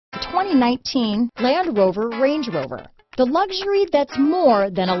2019 Land Rover Range Rover. The luxury that's more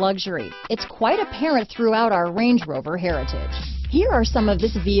than a luxury. It's quite apparent throughout our Range Rover heritage. Here are some of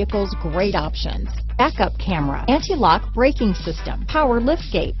this vehicle's great options: backup camera, anti-lock braking system, power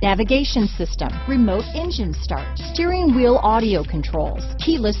liftgate, navigation system, remote engine start, steering wheel audio controls,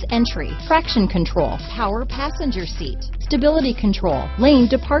 keyless entry, traction control, power passenger seat, stability control, lane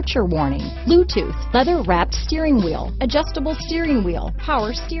departure warning, Bluetooth, leather-wrapped steering wheel, adjustable steering wheel,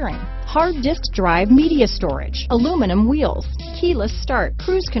 power steering, hard disk drive media storage, aluminum wheels, keyless start,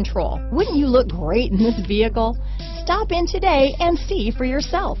 cruise control. Wouldn't you look great in this vehicle? Stop in today and see for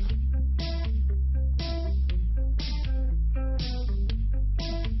yourself.